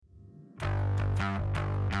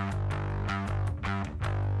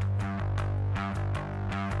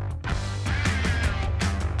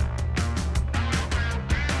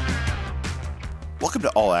Welcome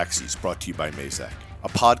to All Axes, brought to you by Mazak, a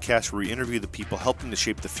podcast where we interview the people helping to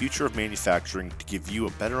shape the future of manufacturing to give you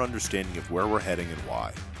a better understanding of where we're heading and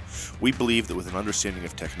why. We believe that with an understanding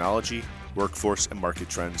of technology, workforce, and market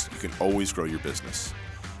trends, you can always grow your business.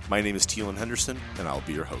 My name is Teelan Henderson, and I'll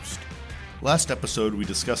be your host. Last episode, we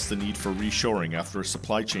discussed the need for reshoring after a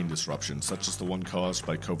supply chain disruption, such as the one caused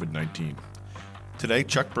by COVID-19. Today,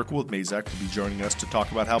 Chuck Burkle with Mazak will be joining us to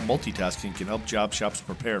talk about how multitasking can help job shops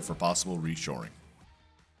prepare for possible reshoring.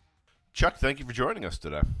 Chuck, thank you for joining us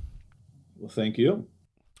today. Well, thank you.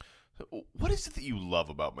 What is it that you love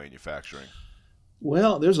about manufacturing?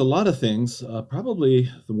 Well, there's a lot of things.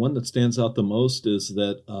 Probably the one that stands out the most is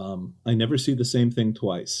that I never see the same thing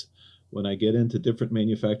twice. When I get into different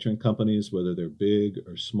manufacturing companies, whether they're big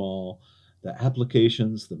or small, the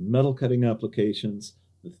applications, the metal cutting applications,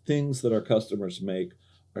 the things that our customers make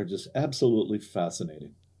are just absolutely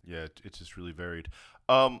fascinating. Yeah, it's just really varied.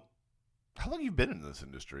 How long have you been in this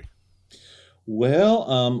industry?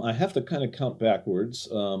 Well, I have to kind of count backwards.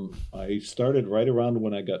 I started right around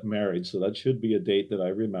when I got married, so that should be a date that I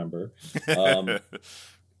remember.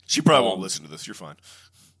 She probably won't listen to this. You're fine.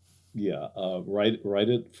 Yeah, right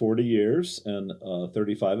at 40 years, and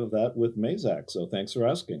 35 of that with Mazak, so thanks for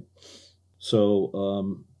asking.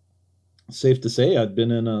 So, safe to say I've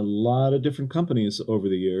been in a lot of different companies over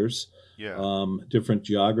the years. Yeah. Different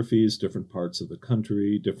geographies, different parts of the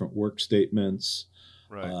country, different work statements.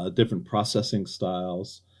 Right. Different processing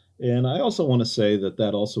styles. And I also want to say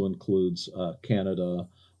that also includes Canada,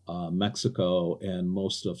 Mexico, and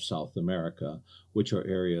most of South America, which are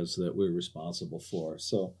areas that we're responsible for.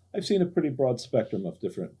 So I've seen a pretty broad spectrum of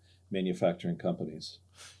different manufacturing companies.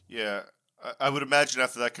 Yeah. I would imagine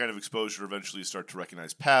after that kind of exposure, eventually you start to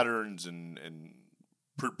recognize patterns and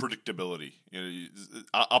predictability,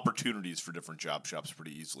 opportunities for different job shops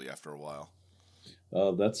pretty easily after a while.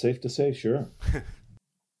 That's safe to say, sure.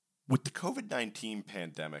 With the COVID-19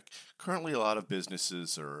 pandemic, currently a lot of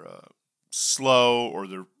businesses are slow or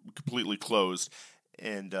they're completely closed.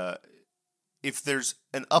 And if there's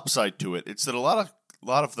an upside to it, it's that a lot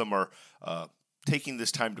of them are taking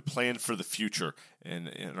this time to plan for the future and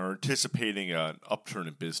are anticipating an upturn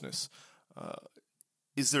in business.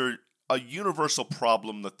 Is there a universal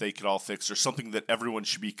problem that they could all fix or something that everyone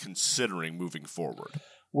should be considering moving forward?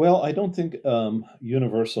 Well, I don't think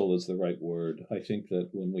universal is the right word. I think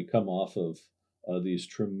that when we come off of these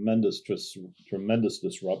tremendous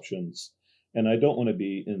disruptions, and I don't want to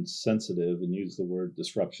be insensitive and use the word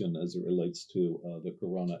disruption as it relates to the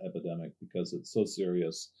corona epidemic because it's so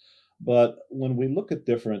serious. But when we look at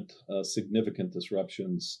different significant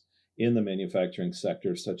disruptions in the manufacturing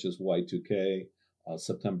sector, such as Y2K,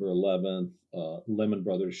 September 11th, Lehman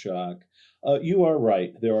Brothers shock, you are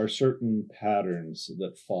right. There are certain patterns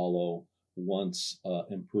that follow once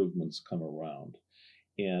improvements come around.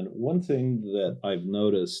 And one thing that I've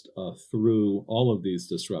noticed through all of these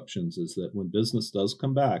disruptions is that when business does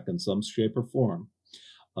come back in some shape or form,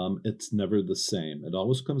 it's never the same. It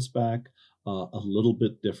always comes back a little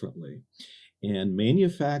bit differently. And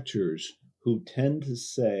manufacturers who tend to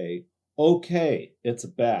say, okay, it's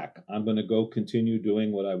back, I'm going to go continue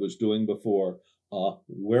doing what I was doing before,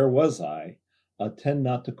 where was I, tend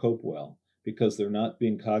not to cope well because they're not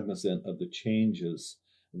being cognizant of the changes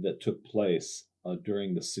that took place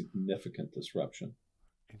during the significant disruption.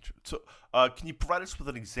 So can you provide us with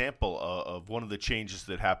an example of one of the changes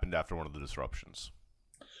that happened after one of the disruptions?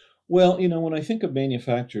 Well, when I think of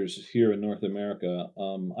manufacturers here in North America,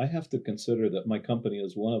 I have to consider that my company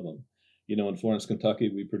is one of them. In Florence, Kentucky,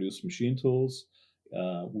 we produce machine tools.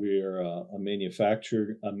 We're a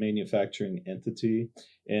manufacturing entity,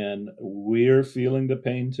 and we're feeling the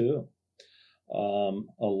pain too. A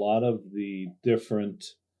lot of the different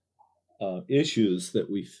issues that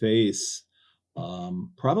we face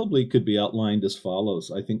probably could be outlined as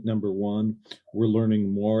follows. I think number one, we're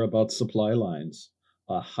learning more about supply lines.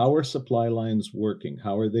 How are supply lines working?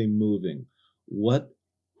 How are they moving? What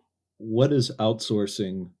is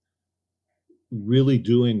outsourcing really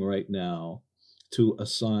doing right now to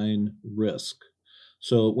assign risk?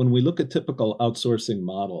 So when we look at typical outsourcing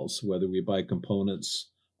models, whether we buy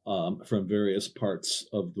components from various parts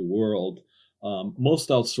of the world, most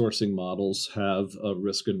outsourcing models have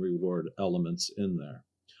risk and reward elements in there.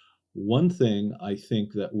 One thing I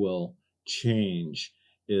think that will change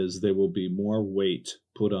is there will be more weight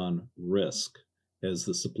put on risk as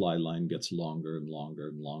the supply line gets longer and longer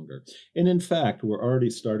and longer. And in fact, we're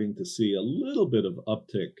already starting to see a little bit of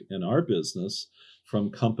uptick in our business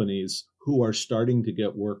from companies who are starting to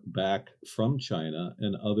get work back from China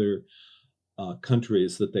and other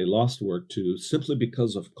countries that they lost work to simply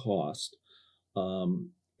because of cost.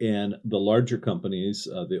 And the larger companies,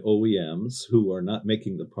 the OEMs, who are not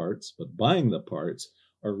making the parts but buying the parts,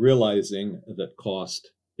 are realizing that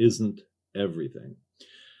cost isn't everything.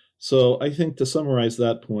 So I think to summarize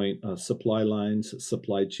that point, supply lines,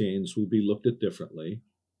 supply chains will be looked at differently.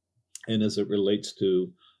 And as it relates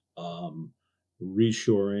to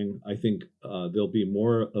reshoring, I think there'll be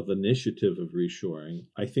more of an initiative of reshoring.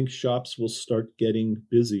 I think shops will start getting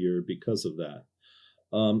busier because of that.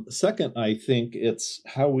 Second, I think it's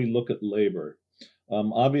how we look at labor.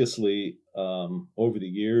 Obviously, over the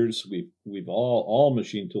years, we've all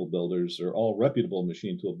machine tool builders, or all reputable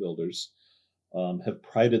machine tool builders, have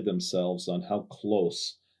prided themselves on how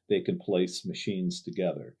close they can place machines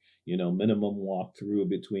together. Minimum walkthrough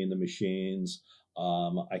between the machines.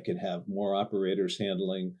 I can have more operators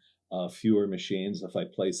handling fewer machines if I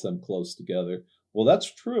place them close together. Well,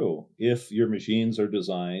 that's true if your machines are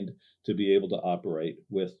designed to be able to operate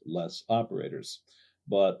with less operators.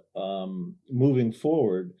 But moving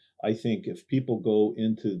forward, I think if people go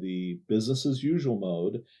into the business as usual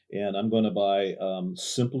mode, and I'm going to buy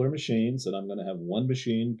simpler machines, and I'm going to have one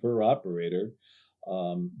machine per operator,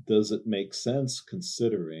 does it make sense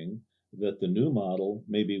considering that the new model,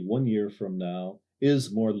 maybe 1 year from now,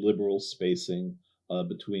 is more liberal spacing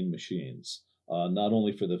between machines, not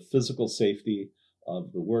only for the physical safety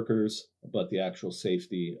of the workers, but the actual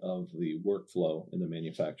safety of the workflow in the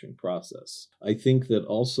manufacturing process. I think that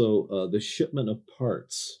also the shipment of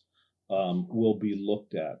parts will be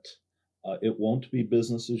looked at. It won't be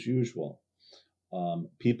business as usual.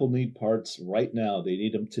 People need parts right now. They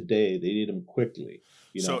need them today. They need them quickly.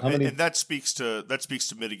 And that speaks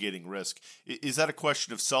to mitigating risk. Is that a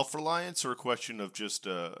question of self-reliance or a question of just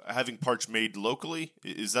having parts made locally?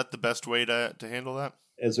 Is that the best way to handle that?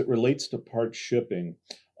 As it relates to part shipping,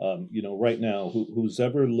 right now, who's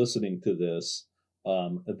ever listening to this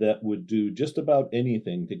that would do just about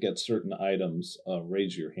anything to get certain items,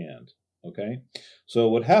 raise your hand. Okay, so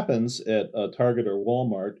what happens at Target or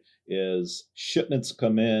Walmart is shipments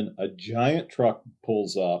come in, a giant truck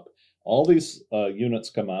pulls up, all these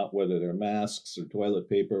units come out, whether they're masks or toilet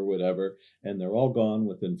paper or whatever, and they're all gone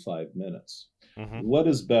within 5 minutes. Mm-hmm. What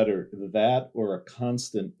is better, that or a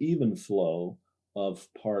constant even flow of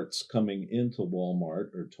parts coming into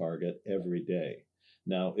Walmart or Target every day?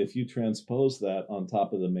 Now, if you transpose that on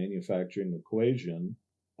top of the manufacturing equation,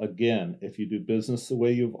 again, if you do business the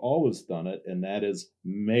way you've always done it, and that is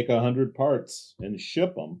make 100 parts and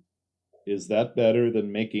ship them, is that better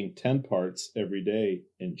than making 10 parts every day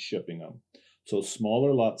and shipping them? So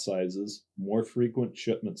smaller lot sizes, more frequent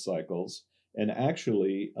shipment cycles, and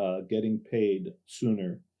actually getting paid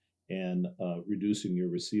sooner and reducing your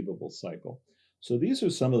receivable cycle. So these are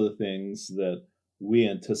some of the things that we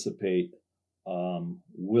anticipate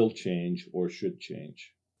will change or should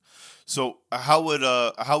change. So how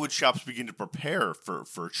would shops begin to prepare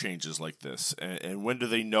for changes like this, and when do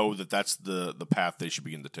they know that that's the path they should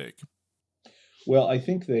begin to take? Well, I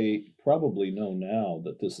think they probably know now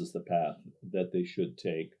that this is the path that they should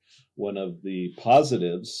take. One of the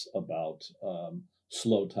positives about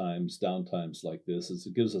slow times, downtimes like this is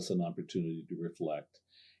it gives us an opportunity to reflect.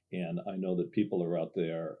 And I know that people are out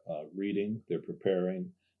there reading, they're preparing,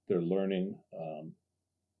 they're learning.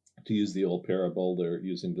 To use the old parable, they're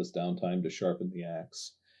using this downtime to sharpen the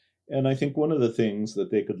axe. And I think one of the things that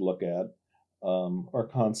they could look at are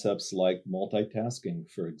concepts like multitasking,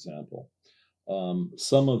 for example.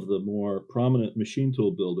 Some of the more prominent machine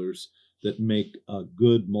tool builders that make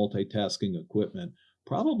good multitasking equipment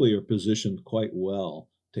probably are positioned quite well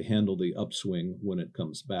to handle the upswing when it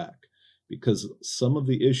comes back, because some of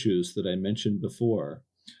the issues that I mentioned before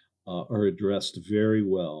are addressed very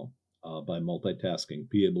well by multitasking.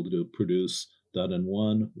 Be able to produce done in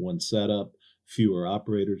one setup, fewer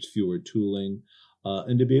operators, fewer tooling,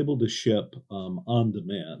 and to be able to ship on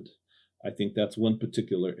demand. I think that's one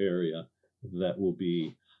particular area that will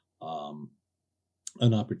be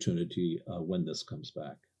an opportunity when this comes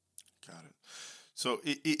back. Got it. So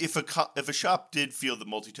if a shop did feel that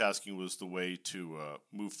multitasking was the way to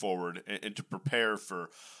move forward and to prepare for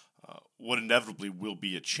what inevitably will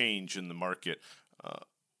be a change in the market,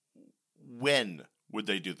 when would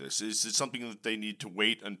they do this? Is it something that they need to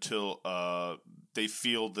wait until they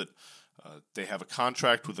feel that they have a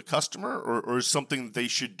contract with a customer, or is something that they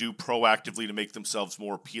should do proactively to make themselves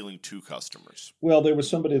more appealing to customers? Well, there was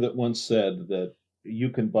somebody that once said that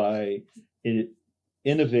you can buy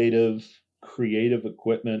innovative, creative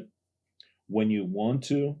equipment when you want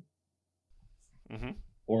to, mm-hmm.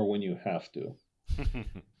 or when you have to.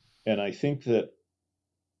 And I think that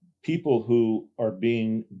people who are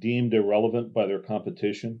being deemed irrelevant by their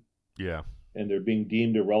competition, and they're being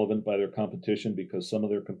deemed irrelevant by their competition because some of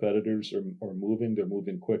their competitors are moving. They're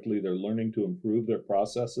moving quickly. They're learning to improve their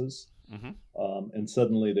processes. And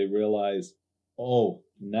suddenly they realize, oh,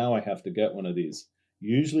 now I have to get one of these.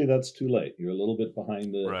 Usually that's too late. You're a little bit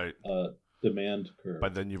behind the demand curve. By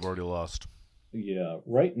then you've already lost. Yeah.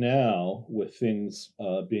 Right now, with things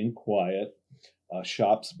being quiet,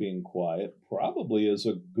 shops being quiet, probably is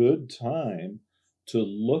a good time to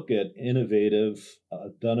look at innovative,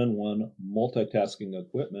 done-in-one multitasking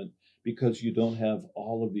equipment, because you don't have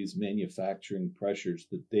all of these manufacturing pressures,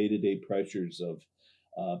 the day-to-day pressures of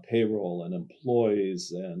payroll and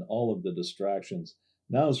employees and all of the distractions.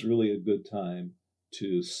 Now is really a good time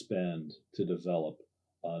to spend to develop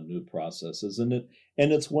new processes. And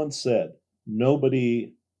it's once said,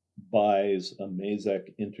 nobody buys a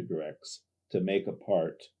Mazak Integrex to make a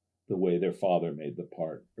part the way their father made the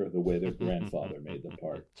part or the way their grandfather made the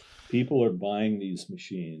part. People are buying these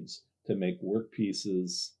machines to make work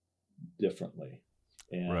pieces differently.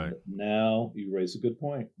 And now you raise a good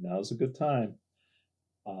point. Now is a good time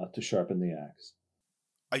to sharpen the axe.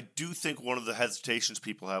 I do think one of the hesitations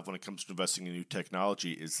people have when it comes to investing in new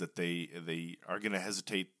technology is that they are going to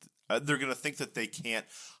hesitate. They're going to think that they can't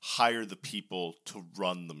hire the people to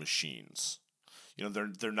run the machines. You know,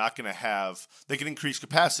 they're not going to have. They can increase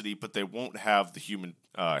capacity, but they won't have the human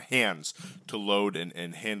hands to load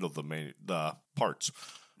and handle the parts.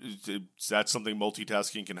 Is that something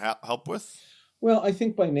multitasking can help with? Well, I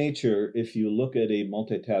think by nature, if you look at a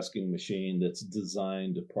multitasking machine that's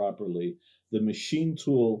designed properly, the machine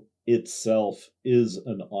tool itself is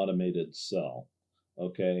an automated cell.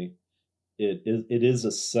 Okay, it is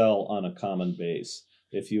a cell on a common base.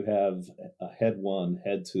 If you have a head 1,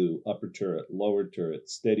 head 2, upper turret, lower turret,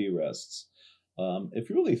 steady rests, if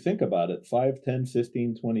you really think about it, 5, 10,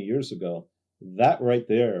 15, 20 years ago, that right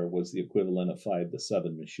there was the equivalent of 5 to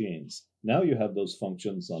 7 machines. Now you have those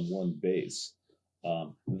functions on one base.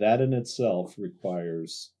 That in itself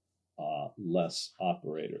requires less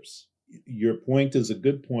operators. Your point is a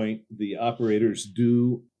good point. The operators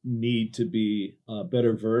do need to be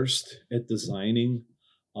better versed at designing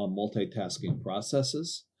multitasking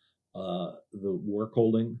processes. The work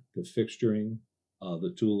holding, the fixturing,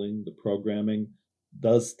 the tooling, the programming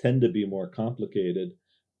does tend to be more complicated,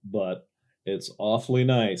 but it's awfully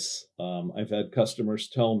nice. I've had customers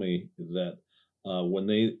tell me that when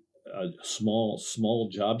they small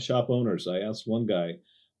job shop owners, I asked one guy,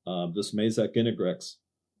 this Mazak Integrex,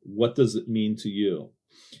 what does it mean to you?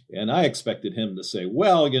 And I expected him to say,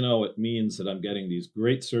 well, you know, it means that I'm getting these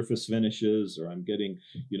great surface finishes, or I'm getting,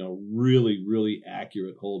 you know, really, really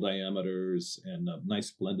accurate hole diameters and nice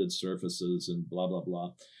blended surfaces and blah, blah,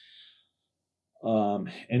 blah.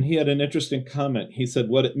 And he had an interesting comment. He said,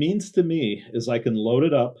 what it means to me is I can load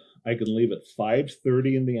it up. I can leave at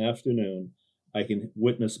 5:30 in the afternoon. I can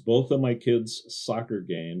witness both of my kids' soccer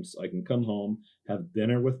games. I can come home, have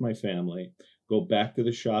dinner with my family, go back to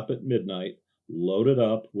the shop at midnight, load it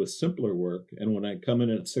up with simpler work, and when I come in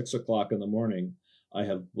at 6 o'clock in the morning, I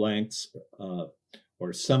have blanks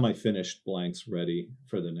or semi-finished blanks ready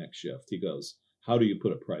for the next shift. He goes, how do you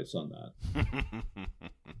put a price on that?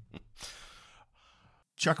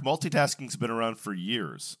 Chuck, multitasking's been around for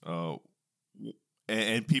years,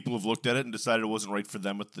 and people have looked at it and decided it wasn't right for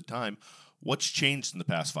them at the time. What's changed in the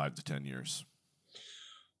past 5 to 10 years?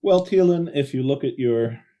 Well, Thielen, if you look at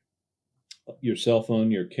your cell phone,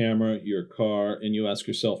 your camera, your car, and you ask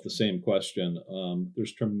yourself the same question,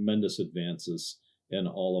 there's tremendous advances in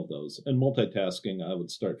all of those. And multitasking, I would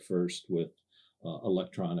start first with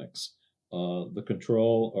electronics. The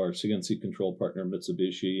control, our CNC control partner,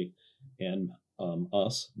 Mitsubishi, and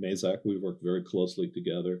us, Mazak, we work very closely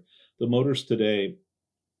together. The motors today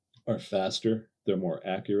are faster, they're more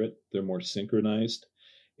accurate, they're more synchronized.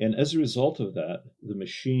 And as a result of that, the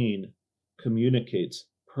machine communicates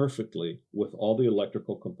perfectly with all the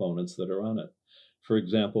electrical components that are on it. For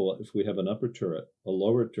example, if we have an upper turret, a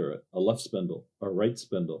lower turret, a left spindle, a right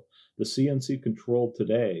spindle, the CNC control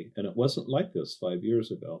today, and it wasn't like this 5 years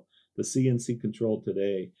ago, the CNC control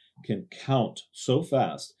today can count so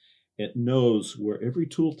fast. It knows where every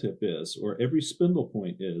tooltip is or every spindle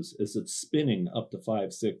point is as it's spinning up to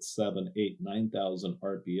 5, 6, 7, 8, 9,000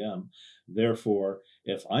 RPM. Therefore,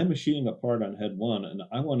 if I'm machining a part on head 1 and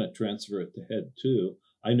I want to transfer it to head 2,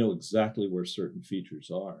 I know exactly where certain features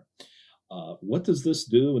are. What does this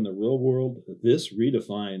do in the real world? This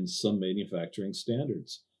redefines some manufacturing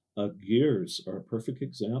standards. Gears are a perfect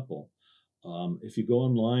example. If you go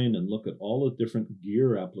online and look at all the different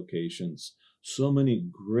gear applications, so many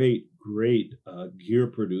great gear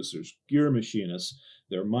producers, gear machinists,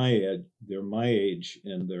 they're my age,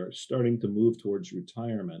 and they're starting to move towards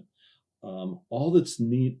retirement. all that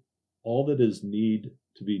is need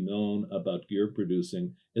to be known about gear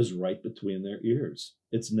producing is right between their ears.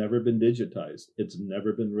 It's never been digitized. It's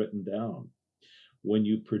never been written down. When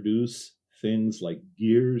you produce things like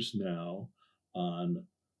gears now on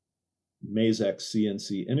Mazak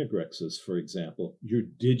CNC Integrexes, for example, you're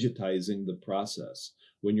digitizing the process.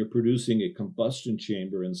 When you're producing a combustion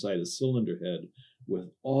chamber inside a cylinder head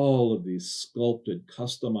with all of these sculpted,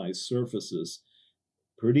 customized surfaces,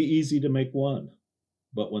 pretty easy to make one.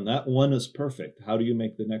 But when that one is perfect, how do you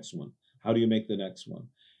make the next one? How do you make the next one?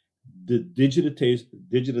 The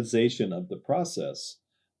digitization of the process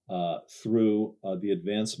through the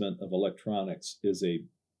advancement of electronics is a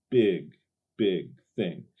big, big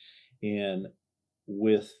thing. And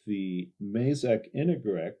with the Mazak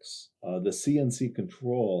Integrex, the CNC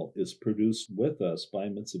control is produced with us by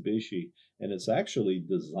Mitsubishi, and it's actually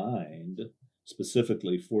designed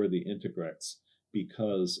specifically for the Integrex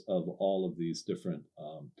because of all of these different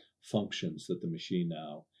functions that the machine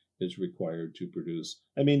now is required to produce.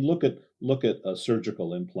 I mean, look at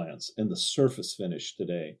surgical implants and the surface finish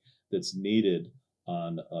today that's needed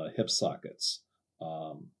on hip sockets.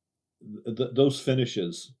 Those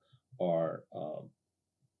finishes are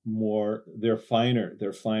they're finer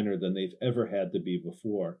than they've ever had to be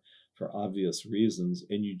before for obvious reasons,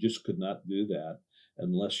 and you just could not do that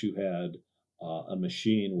unless you had a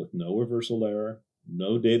machine with no reversal error,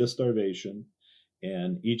 no data starvation,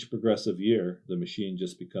 and each progressive year, the machine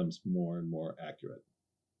just becomes more and more accurate.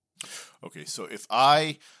 Okay, so if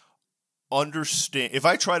I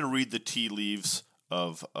try to read the tea leaves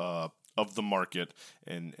of the market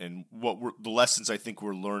and what the lessons I think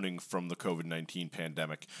we're learning from the COVID-19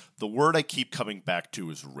 pandemic, the word I keep coming back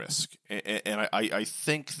to is risk. And I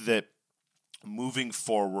think that moving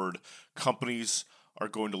forward, companies are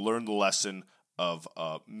going to learn the lesson of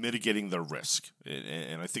mitigating their risk.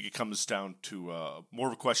 And I think it comes down to more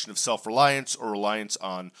of a question of self-reliance or reliance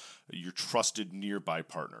on your trusted nearby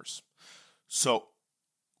partners. So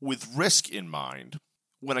with risk in mind,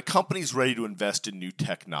 when a company is ready to invest in new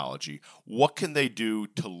technology, what can they do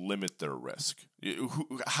to limit their risk?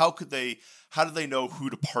 How do they know who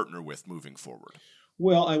to partner with moving forward?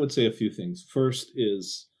 Well, I would say a few things. First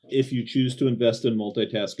is, if you choose to invest in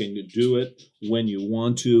multitasking, to do it when you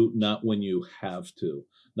want to, not when you have to,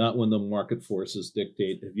 not when the market forces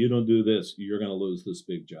dictate, if you don't do this, you're going to lose this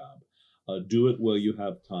big job. Do it while you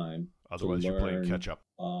have time. Otherwise, you're playing catch up.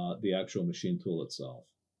 The actual machine tool itself.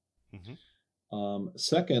 Mm-hmm.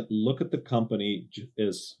 Second, look at the company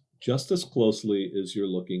just as closely as you're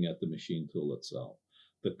looking at the machine tool itself.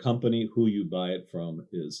 The company, who you buy it from,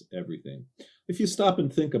 is everything. If you stop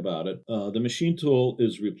and think about it, the machine tool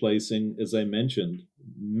is replacing, as I mentioned,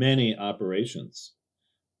 many operations.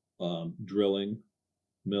 Drilling,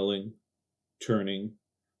 milling, turning,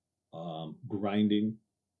 grinding,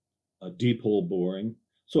 deep hole boring.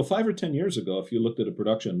 So 5 or 10 years ago, if you looked at a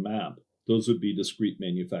production map, those would be discrete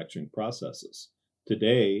manufacturing processes.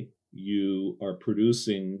 Today, you are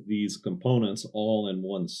producing these components all in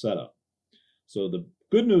one setup. So the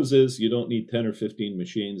good news is you don't need 10 or 15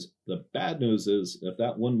 machines. The bad news is if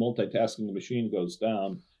that one multitasking machine goes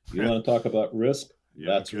down, you want to talk about risk?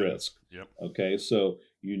 That's risk. Yep. Okay, so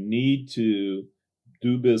you need to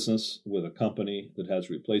do business with a company that has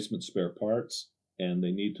replacement spare parts, and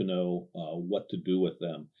they need to know what to do with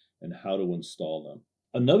them and how to install them.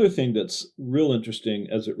 Another thing that's real interesting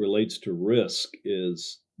as it relates to risk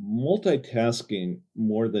is multitasking,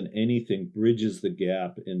 more than anything, bridges the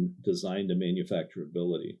gap in design to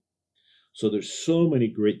manufacturability. So there's so many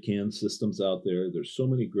great CAN systems out there. There's so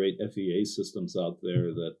many great FEA systems out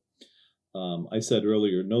there that I said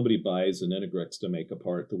earlier, nobody buys an Integrex to make a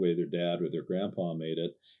part the way their dad or their grandpa made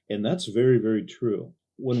it. And that's very, very true.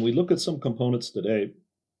 When we look at some components today,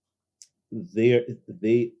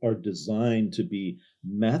 they are designed to be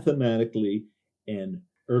mathematically and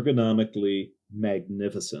ergonomically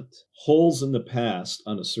magnificent. Holes in the past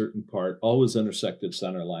on a certain part always intersected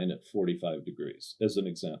center line at 45 degrees, as an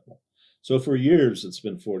example. So for years, it's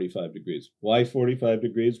been 45 degrees. Why 45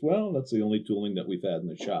 degrees? Well, that's the only tooling that we've had in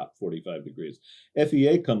the shop, 45 degrees.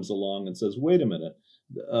 FEA comes along and says, wait a minute,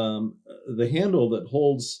 the handle that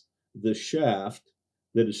holds the shaft,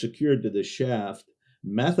 that is secured to the shaft,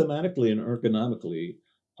 mathematically and ergonomically,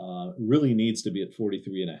 really needs to be at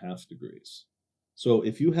 43.5 degrees. So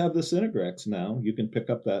if you have this Integrex now, you can pick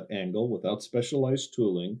up that angle without specialized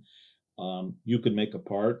tooling. You can make a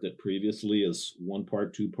part that previously is 1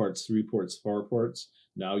 part, 2 parts, 3 parts, 4 parts.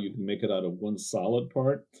 Now you can make it out of one solid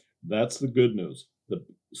part. That's the good news.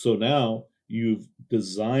 So now you've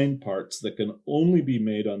designed parts that can only be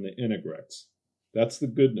made on the Integrex. That's the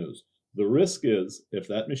good news. The risk is if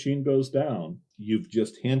that machine goes down, you've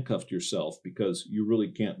just handcuffed yourself because you really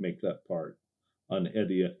can't make that part on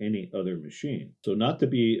any other machine. So not to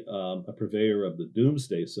be a purveyor of the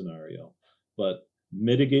doomsday scenario, but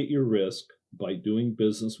mitigate your risk by doing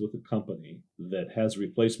business with a company that has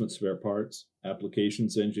replacement spare parts,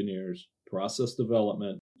 applications engineers, process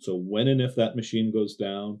development. So when and if that machine goes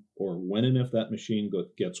down, or when and if that machine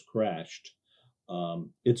gets crashed,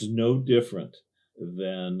 it's no different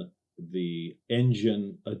than the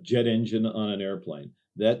engine, a jet engine on an airplane.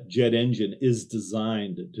 That jet engine is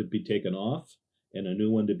designed to be taken off and a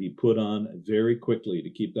new one to be put on very quickly to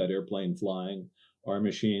keep that airplane flying. Our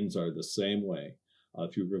machines are the same way.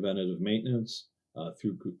 Through preventative maintenance,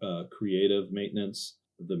 through creative maintenance,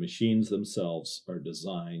 the machines themselves are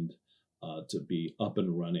designed to be up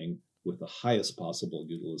and running with the highest possible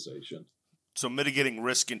utilization. So mitigating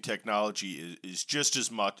risk in technology is just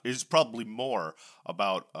as much, is probably more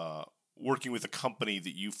about working with a company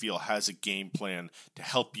that you feel has a game plan to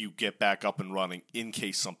help you get back up and running in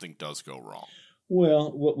case something does go wrong.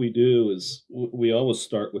 Well, what we do is we always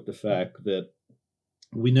start with the fact that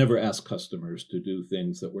we never ask customers to do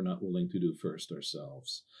things that we're not willing to do first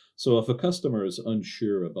ourselves. So if a customer is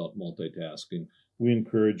unsure about multitasking, we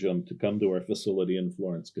encourage them to come to our facility in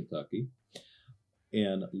Florence, Kentucky,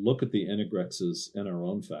 and look at the Integrexes in our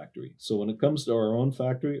own factory. So when it comes to our own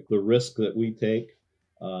factory, the risk that we take,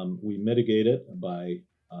 we mitigate it by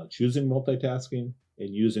choosing multitasking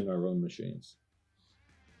and using our own machines.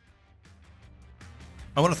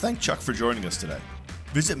 I want to thank Chuck for joining us today.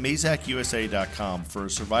 Visit MazakUSA.com for a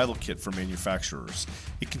survival kit for manufacturers.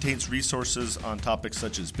 It contains resources on topics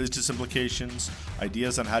such as business implications,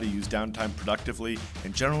 ideas on how to use downtime productively,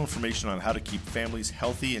 and general information on how to keep families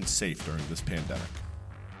healthy and safe during this pandemic.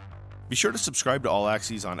 Be sure to subscribe to All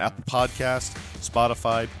Axes on Apple Podcasts,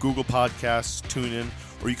 Spotify, Google Podcasts, TuneIn,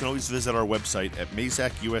 or you can always visit our website at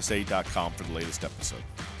MazakUSA.com for the latest episode.